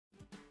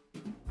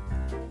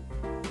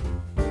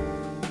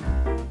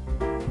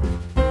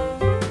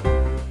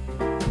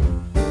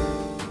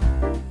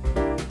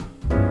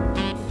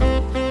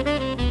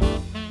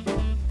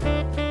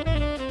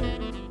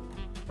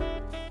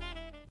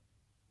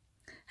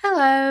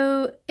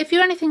Hello! If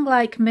you're anything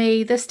like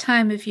me, this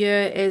time of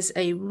year is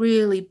a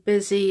really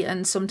busy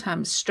and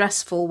sometimes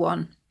stressful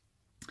one.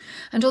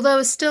 And although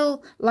I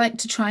still like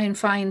to try and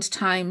find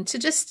time to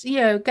just,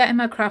 get in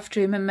my craft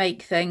room and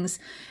make things,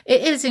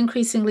 it is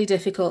increasingly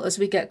difficult as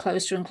we get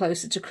closer and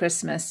closer to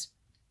Christmas.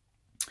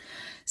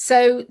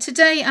 So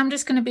today I'm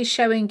just going to be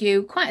showing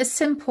you quite a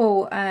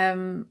simple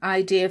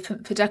idea for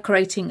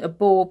decorating a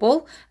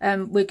bauble.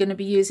 We're going to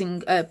be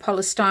using a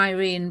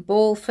polystyrene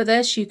ball for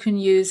this. You can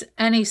use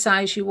any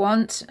size you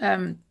want.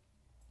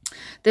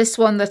 This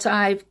one that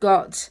I've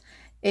got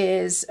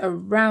is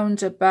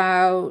around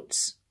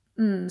about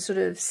sort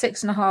of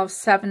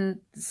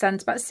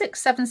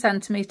 6.5–7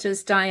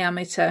 centimeters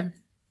diameter.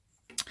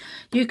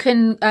 You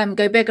can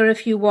go bigger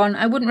if you want.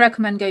 I wouldn't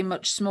recommend going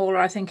much smaller.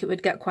 I think it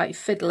would get quite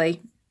fiddly.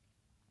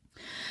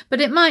 But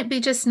it might be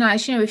just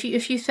nice,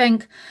 if you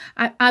think,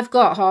 I've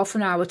got half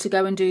an hour to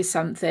go and do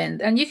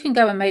something, and you can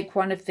go and make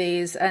one of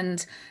these,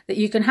 and that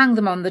you can hang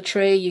them on the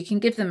tree, you can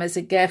give them as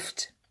a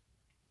gift.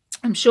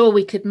 I'm sure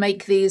we could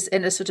make these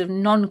in a sort of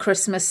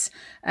non-Christmas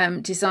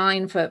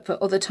design for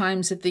other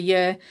times of the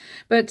year.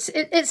 But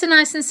it's a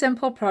nice and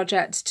simple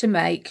project to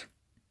make.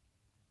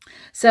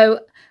 So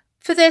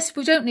for this,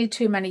 we don't need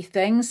too many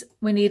things.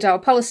 We need our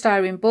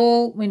polystyrene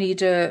ball, we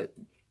need a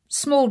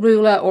small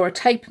ruler or a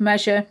tape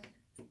measure,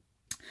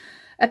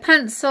 a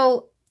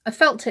pencil, a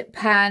felt tip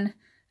pen,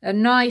 a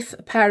knife,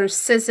 a pair of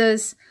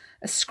scissors,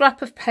 a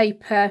scrap of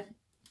paper.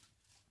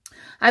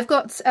 I've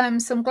got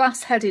some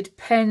glass-headed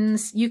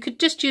pins. You could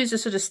just use a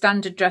sort of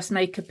standard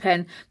dressmaker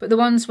pin, but the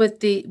ones with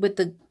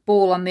the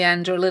ball on the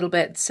end are a little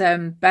bit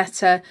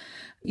better.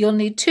 You'll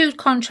need two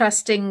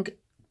contrasting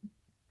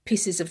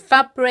pieces of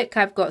fabric.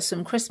 I've got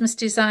some Christmas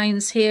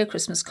designs here,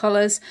 Christmas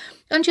colours,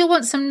 and you'll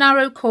want some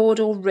narrow cord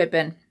or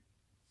ribbon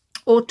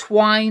or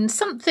twine,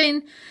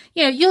 something,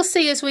 you'll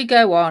see as we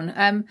go on.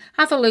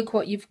 Have a look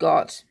what you've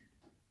got.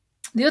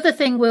 The other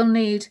thing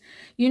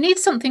you need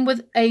something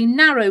with a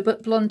narrow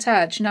but blunt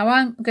edge. Now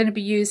I'm going to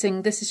be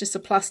using, this is just a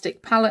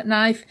plastic palette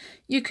knife.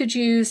 You could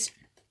use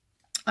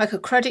like a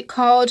credit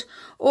card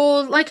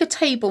or like a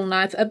table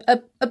knife,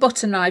 a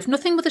butter knife,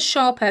 nothing with a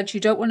sharp edge. You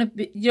don't want to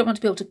be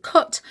able to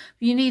cut.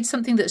 You need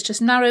something that's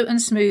just narrow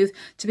and smooth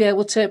to be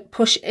able to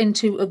push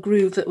into a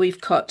groove that we've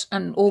cut,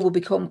 and all will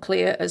become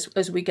clear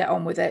as we get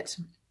on with it.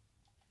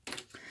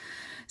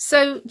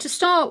 So to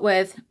start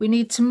with, we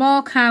need to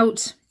mark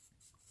out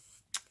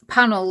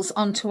panels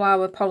onto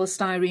our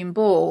polystyrene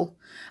ball,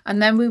 and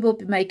then we will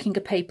be making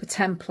a paper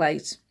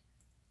template.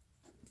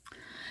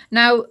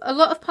 Now, a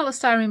lot of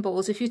polystyrene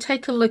balls, if you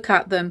take a look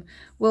at them,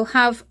 will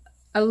have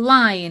a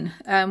line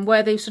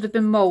where they've sort of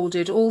been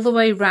moulded all the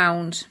way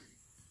round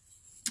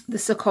the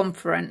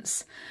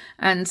circumference.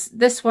 And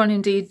this one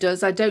indeed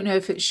does. I don't know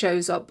if it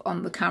shows up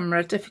on the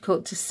camera,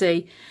 difficult to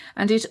see.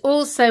 And it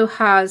also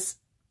has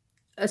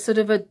a sort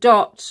of a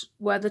dot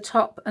where the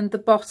top and the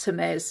bottom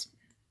is.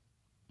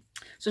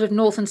 Sort of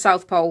North and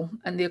South Pole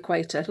and the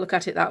equator, look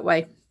at it that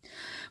way.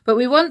 But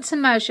we want to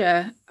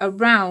measure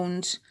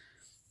around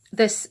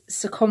this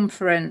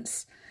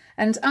circumference,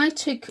 and I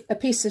took a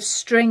piece of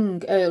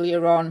string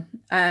earlier on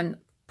and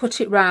put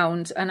it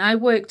round, and I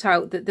worked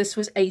out that this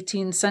was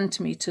 18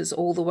 centimeters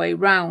all the way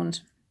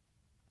round,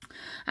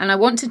 and I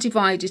want to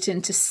divide it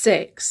into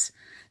 6,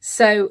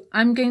 so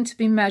I'm going to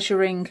be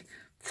measuring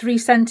 3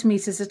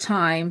 centimeters a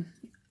time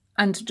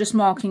and just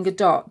marking a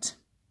dot.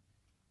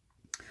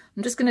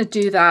 I'm just going to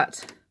do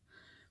that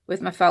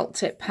with my felt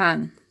tip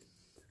pen.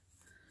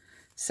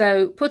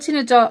 So putting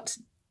a dot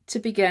to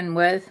begin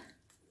with,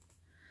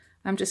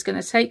 I'm just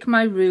going to take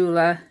my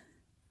ruler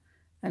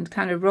and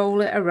kind of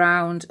roll it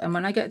around, and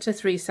when I get to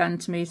 3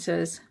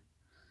 centimeters,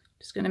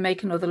 just going to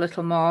make another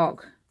little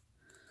mark.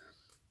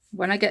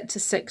 When I get to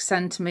 6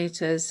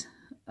 centimeters,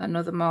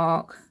 another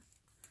mark,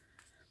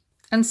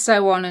 and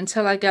so on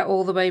until I get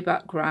all the way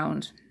back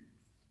round.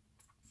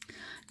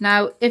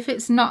 Now, if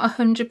it's not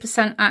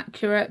 100%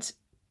 accurate,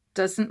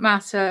 doesn't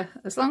matter,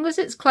 as long as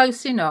it's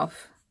close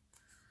enough.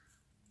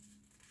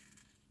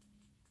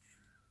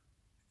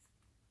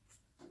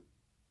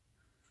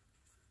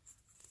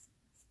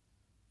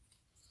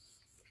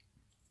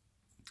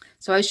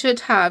 So I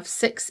should have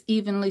 6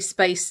 evenly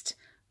spaced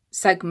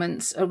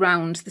segments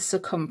around the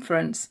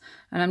circumference,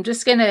 and I'm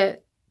just going to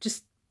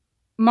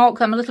mark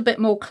them a little bit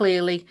more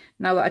clearly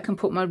now that I can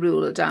put my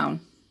ruler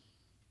down.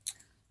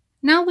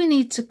 Now we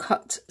need to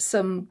cut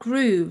some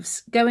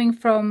grooves going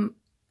from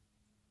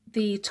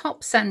the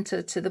top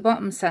centre to the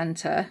bottom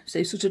centre,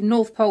 so sort of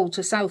North Pole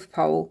to South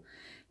Pole,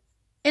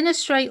 in a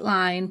straight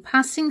line,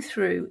 passing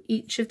through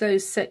each of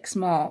those 6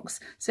 marks,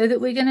 so that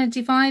we're going to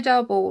divide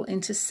our ball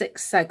into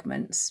 6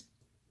 segments.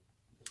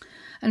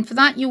 And for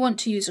that you want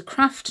to use a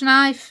craft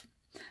knife,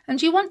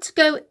 and you want to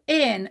go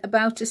in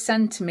about 1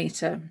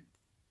 centimetre.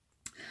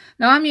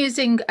 Now I'm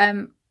using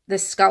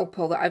this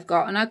scalpel that I've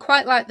got, and I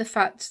quite like the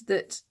fact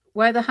that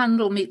where the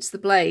handle meets the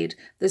blade,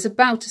 there's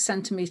about 1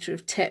 centimetre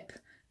of tip.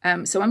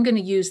 So I'm going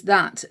to use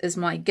that as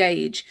my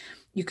gauge.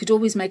 You could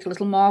always make a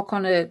little mark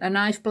on a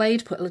knife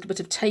blade, put a little bit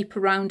of tape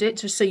around it,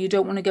 just so you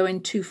don't want to go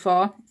in too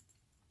far.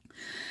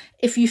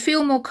 If you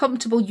feel more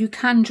comfortable, you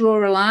can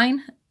draw a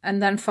line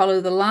and then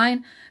follow the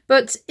line,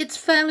 but it's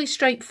fairly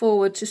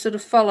straightforward to sort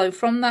of follow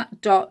from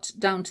that dot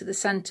down to the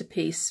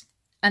centerpiece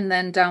and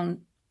then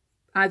down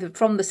either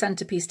from the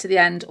centerpiece to the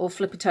end, or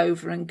flip it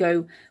over and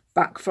go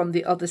back from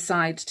the other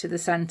side to the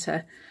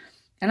center.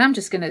 And I'm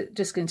just going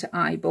to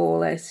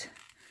eyeball it.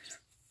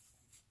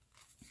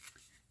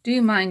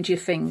 Do mind your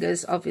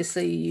fingers,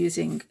 obviously you're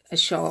using a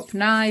sharp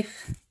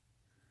knife.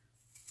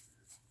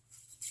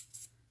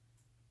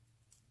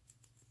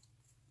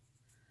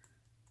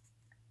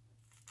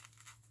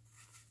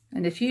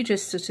 And if you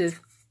just sort of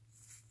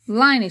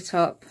line it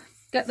up,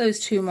 get those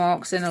two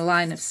marks in a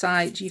line of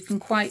sight, you can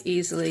quite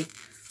easily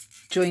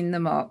join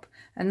them up.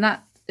 And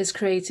that has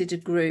created a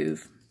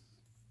groove.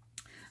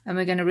 And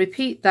we're going to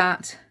repeat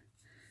that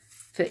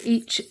for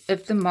each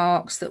of the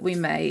marks that we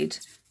made.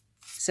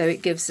 So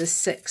it gives us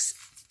 6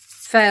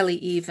 fairly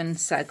even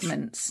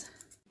segments.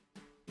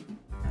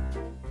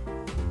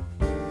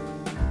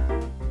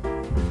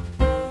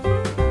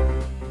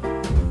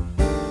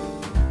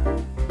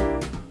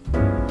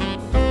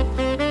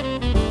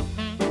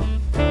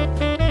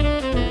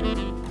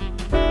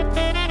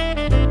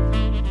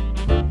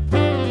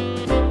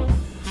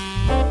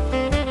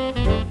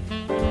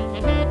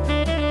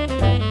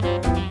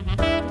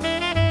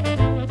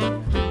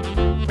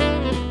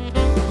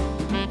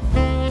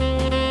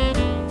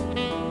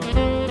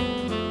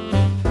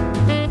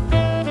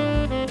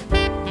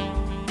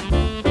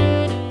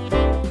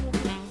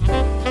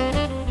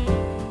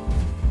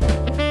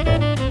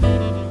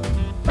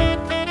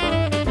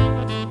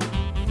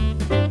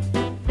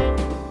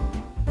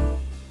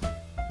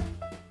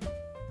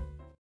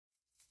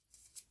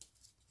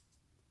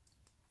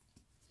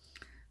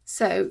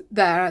 So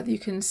there you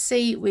can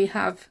see we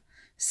have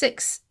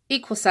 6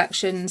 equal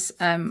sections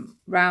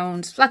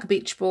round like a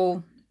beach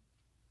ball,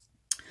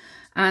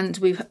 and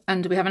we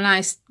have a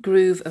nice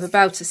groove of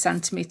about 1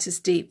 centimetre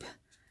deep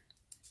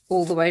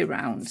all the way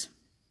round.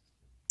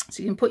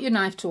 So you can put your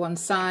knife to one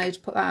side,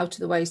 put that out of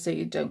the way so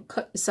you don't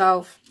cut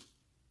yourself.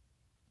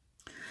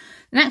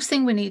 Next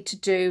thing we need to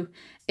do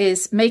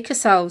is make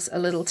ourselves a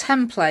little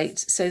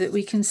template so that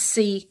we can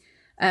see,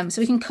 so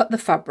we can cut the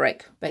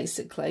fabric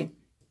basically.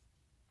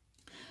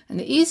 And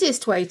the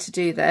easiest way to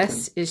do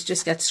this is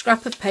just get a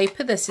scrap of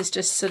paper. This is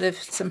just sort of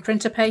some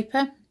printer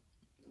paper.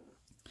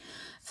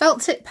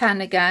 Felt tip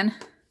pen again.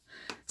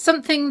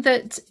 Something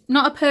that,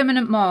 not a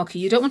permanent marker.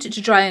 You don't want it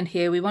to dry in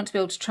here. We want to be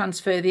able to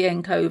transfer the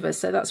ink over.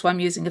 So that's why I'm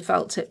using a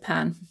felt tip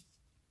pen.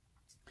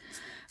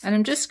 And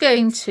I'm just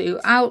going to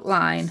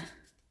outline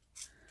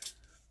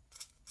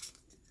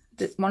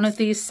one of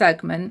these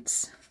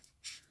segments.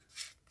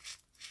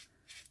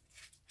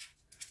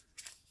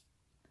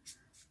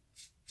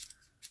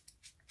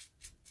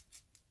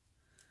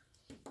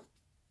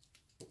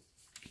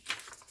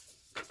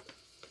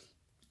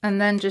 And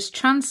then just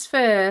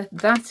transfer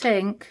that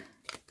ink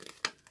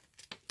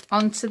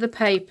onto the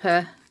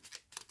paper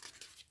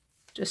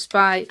just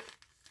by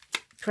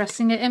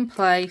pressing it in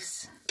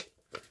place.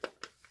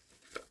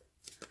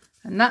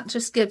 And that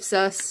just gives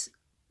us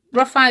a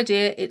rough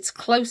idea. It's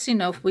close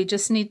enough. We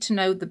just need to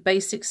know the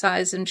basic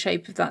size and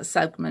shape of that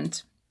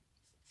segment.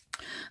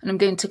 And I'm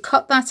going to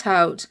cut that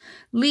out,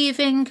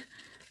 leaving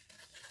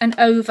an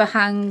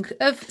overhang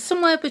of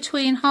somewhere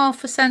between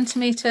 0.5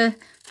 centimetre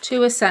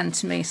to 1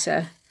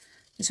 centimetre.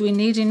 So we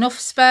need enough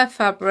spare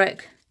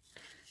fabric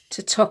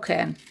to tuck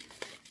in.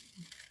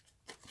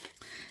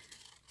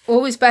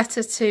 Always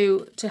better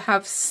to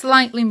have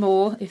slightly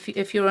more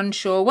if you're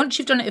unsure. Once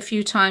you've done it a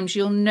few times,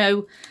 you'll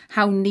know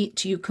how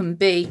neat you can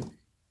be.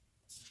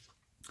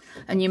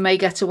 And you may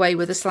get away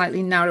with a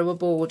slightly narrower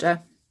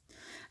border.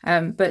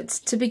 But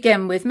to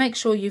begin with, make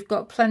sure you've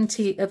got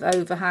plenty of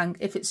overhang.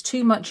 If it's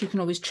too much, you can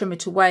always trim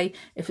it away.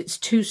 If it's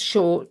too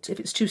short, if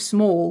it's too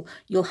small,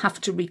 you'll have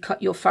to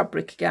recut your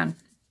fabric again.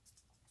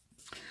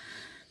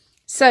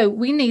 So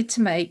we need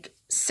to make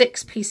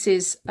 6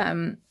 pieces,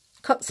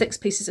 cut 6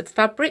 pieces of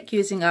fabric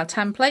using our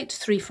template,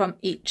 3 from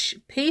each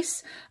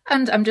piece.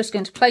 And I'm just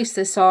going to place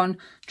this on,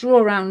 draw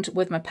around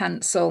with my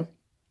pencil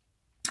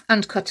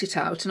and cut it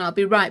out. And I'll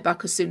be right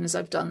back as soon as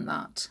I've done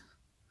that.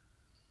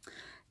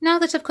 Now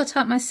that I've cut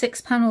out my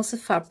 6 panels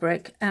of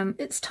fabric,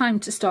 it's time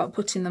to start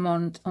putting them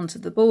onto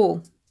the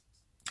ball.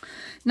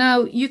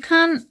 Now you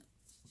can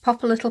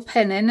pop a little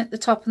pin in at the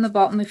top and the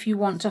bottom if you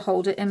want to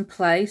hold it in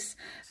place.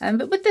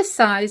 But with this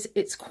size,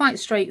 it's quite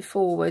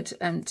straightforward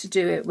to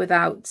do it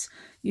without.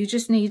 You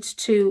just need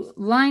to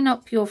line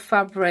up your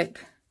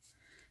fabric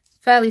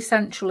fairly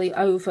centrally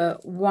over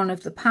one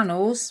of the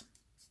panels.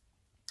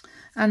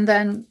 And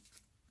then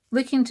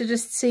looking to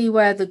just see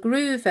where the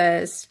groove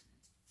is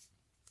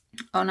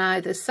on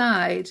either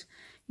side,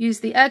 use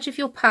the edge of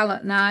your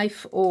palette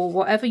knife or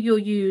whatever you're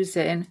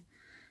using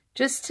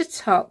just to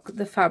tuck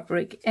the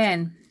fabric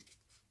in.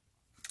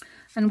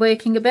 And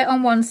working a bit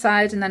on one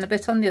side and then a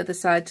bit on the other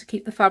side to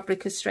keep the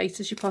fabric as straight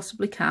as you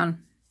possibly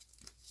can.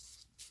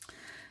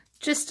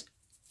 Just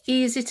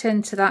ease it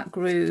into that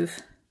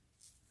groove.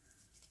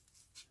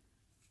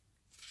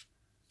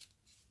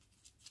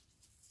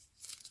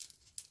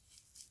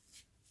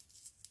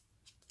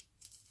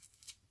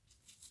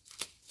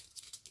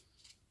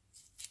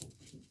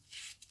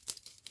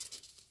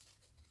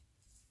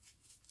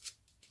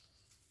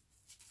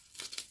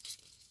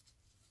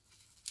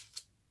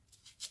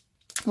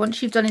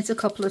 Once you've done it a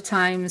couple of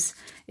times,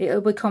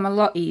 it'll become a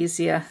lot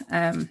easier,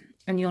 and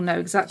you'll know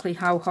exactly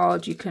how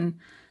hard you can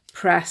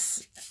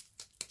press.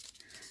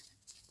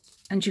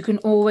 And you can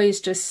always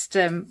just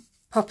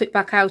pop it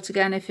back out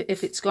again if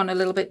it's gone a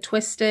little bit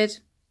twisted.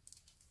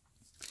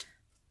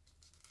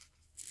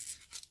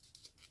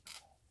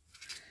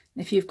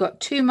 If you've got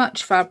too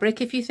much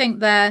fabric, if you think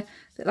that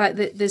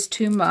there's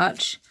too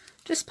much,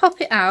 just pop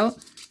it out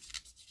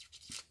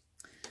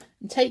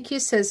and take your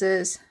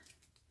scissors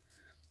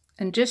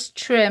and just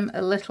trim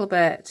a little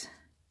bit.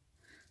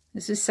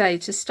 As I say,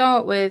 to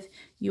start with,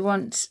 you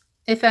want,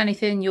 if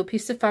anything, your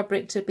piece of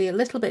fabric to be a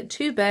little bit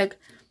too big,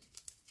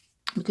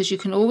 because you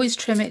can always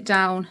trim it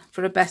down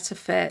for a better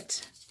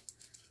fit.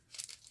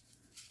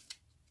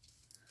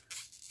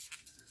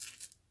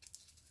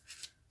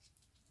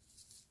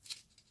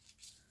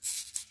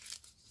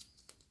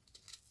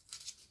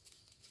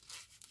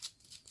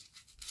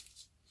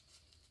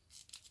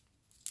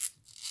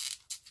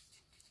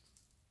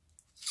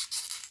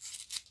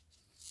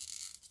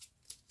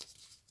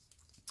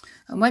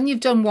 And when you've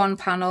done one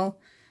panel,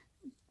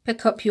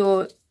 pick up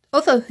your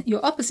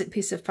opposite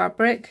piece of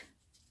fabric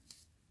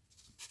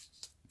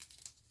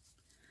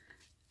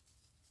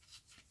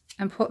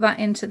and put that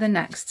into the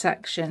next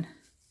section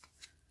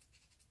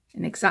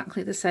in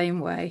exactly the same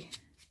way.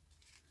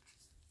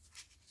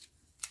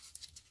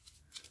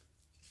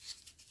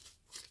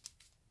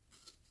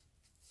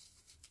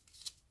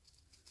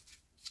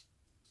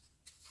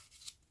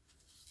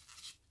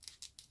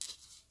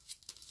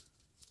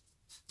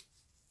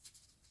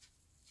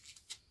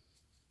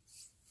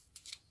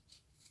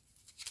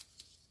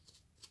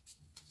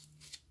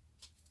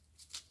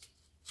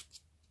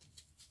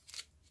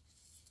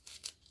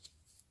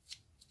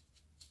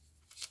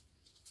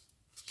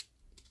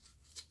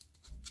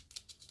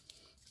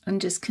 And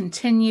just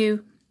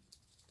continue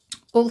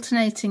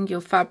alternating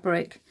your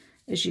fabric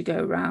as you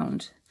go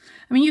round.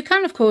 I mean, you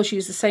can of course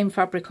use the same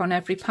fabric on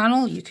every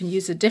panel. You can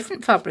use a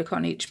different fabric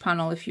on each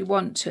panel if you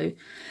want to.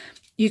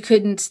 You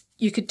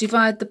could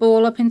divide the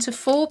ball up into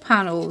 4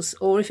 panels,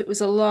 or if it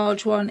was a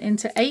large one,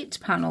 into 8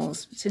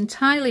 panels. It's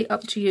entirely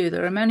up to you.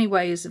 There are many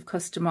ways of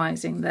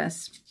customizing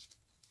this.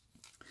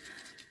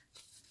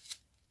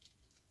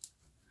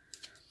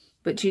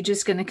 But you're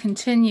just going to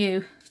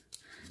continue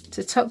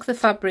to tuck the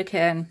fabric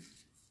in,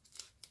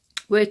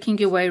 working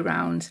your way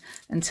around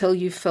until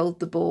you've filled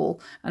the ball,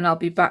 and I'll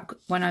be back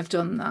when I've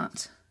done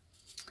that.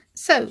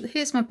 So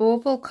here's my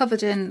bauble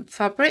covered in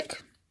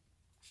fabric.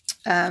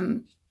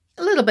 A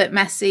little bit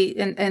messy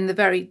in the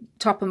very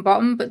top and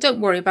bottom, but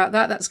don't worry about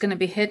that, that's going to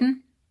be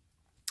hidden.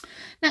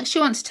 Next,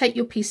 you want to take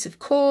your piece of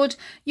cord.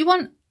 You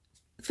want,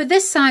 for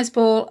this size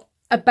ball,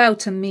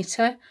 about 1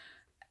 metre.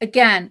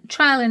 Again,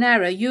 trial and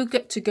error, you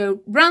get to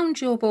go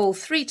round your ball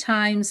 3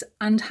 times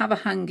and have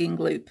a hanging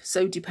loop.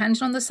 So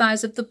depending on the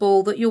size of the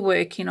ball that you're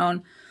working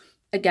on,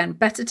 again,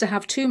 better to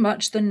have too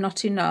much than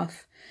not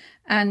enough.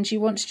 And you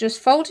want to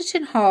just fold it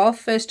in half,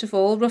 first of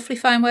all, roughly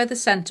find where the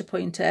centre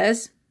point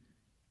is.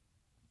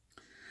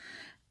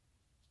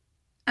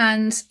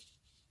 And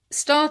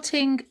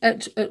starting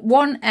at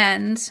one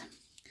end,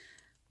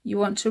 you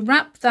want to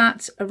wrap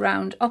that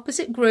around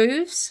opposite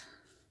grooves.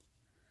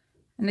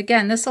 And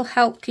again, this will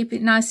help keep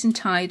it nice and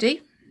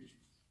tidy.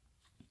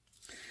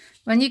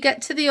 When you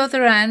get to the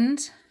other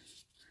end,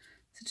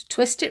 so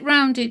twist it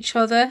round each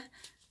other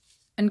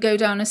and go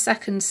down a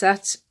second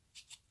set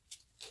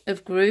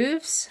of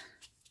grooves.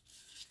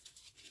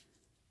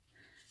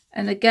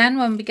 And again,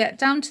 when we get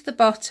down to the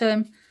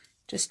bottom,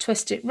 just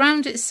twist it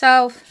round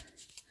itself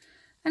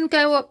and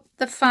go up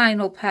the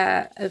final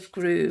pair of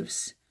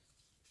grooves.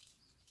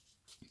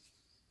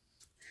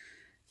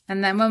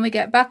 And then when we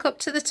get back up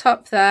to the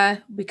top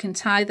there, we can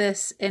tie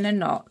this in a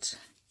knot.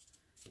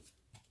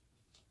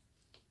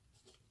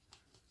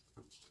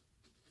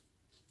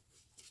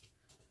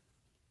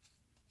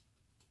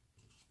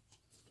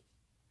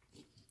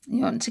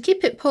 You want to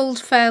keep it pulled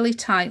fairly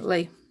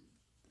tightly.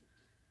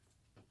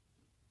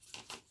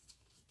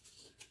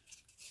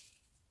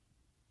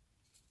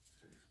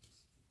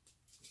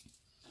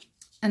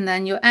 And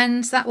then your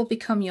ends, that will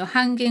become your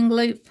hanging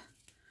loop.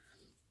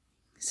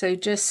 So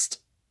just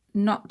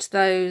knot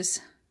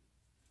those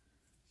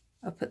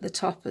up at the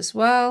top as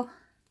well.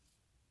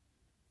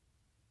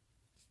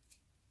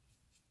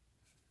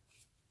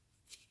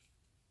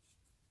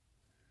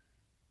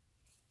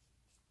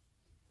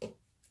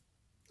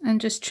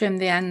 And just trim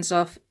the ends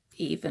off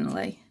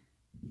evenly.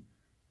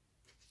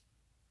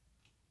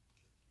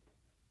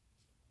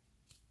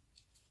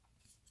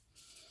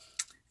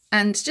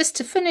 And just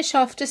to finish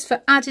off, just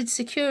for added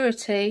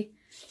security,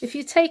 if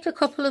you take a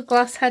couple of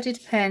glass-headed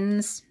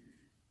pins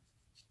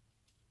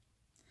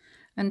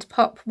and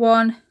pop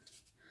one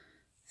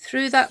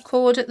through that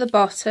cord at the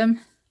bottom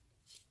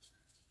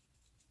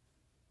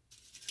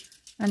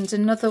and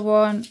another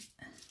one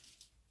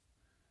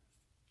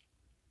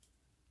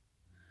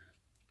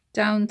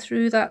down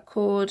through that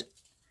cord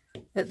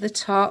at the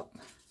top,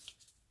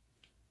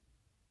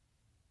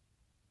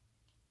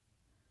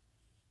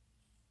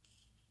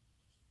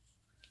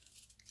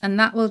 and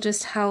that will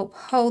just help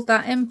hold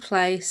that in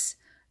place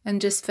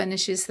and just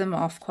finishes them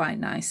off quite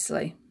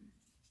nicely.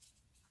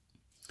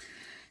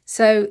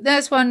 So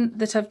there's one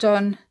that I've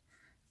done,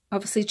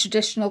 obviously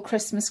traditional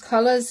Christmas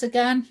colours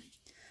again.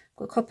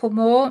 Got a couple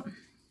more.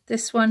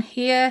 This one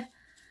here,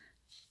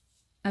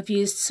 I've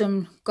used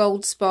some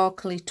gold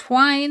sparkly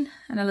twine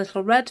and a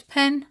little red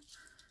pin.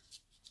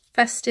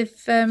 Festive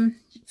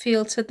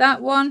feel to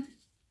that one.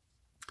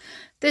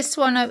 This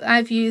one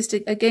I've used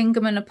a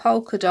gingham and a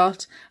polka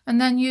dot, and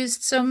then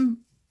used some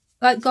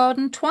like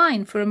garden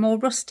twine for a more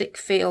rustic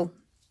feel.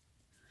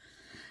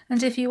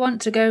 And if you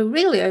want to go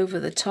really over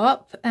the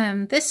top,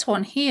 this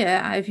one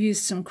here, I've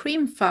used some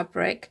cream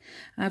fabric.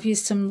 I've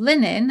used some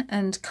linen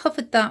and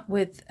covered that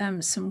with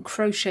some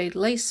crocheted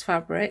lace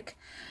fabric.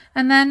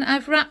 And then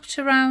I've wrapped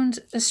around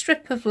a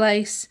strip of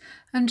lace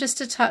and just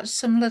attached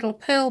some little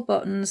pearl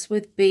buttons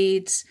with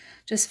beads,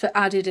 just for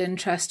added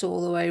interest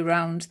all the way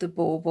around the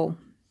bauble.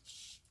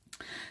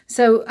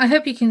 So I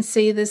hope you can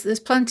see there's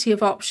plenty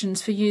of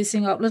options for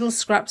using up little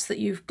scraps that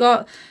you've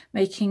got,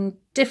 making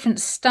different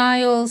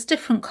styles,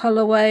 different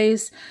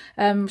colourways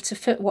to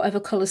fit whatever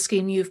colour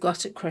scheme you've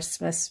got at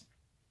Christmas.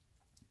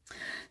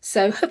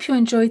 So hope you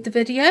enjoyed the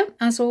video.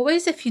 As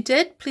always, if you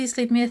did, please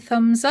leave me a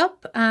thumbs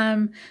up.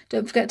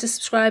 Don't forget to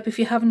subscribe if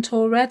you haven't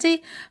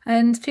already,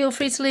 and feel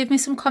free to leave me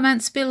some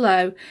comments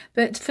below.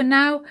 But for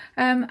now,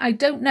 I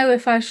don't know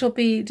if I shall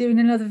be doing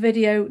another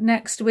video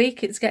next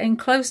week. It's getting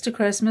close to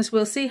Christmas.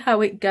 We'll see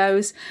how it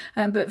goes.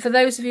 But for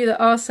those of you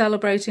that are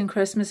celebrating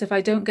Christmas, if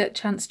I don't get a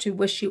chance to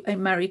wish you a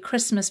Merry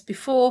Christmas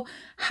before,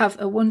 have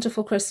a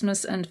wonderful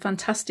Christmas and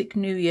fantastic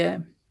New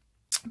Year.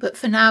 But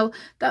for now,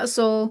 that's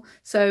all.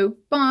 So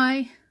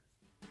bye.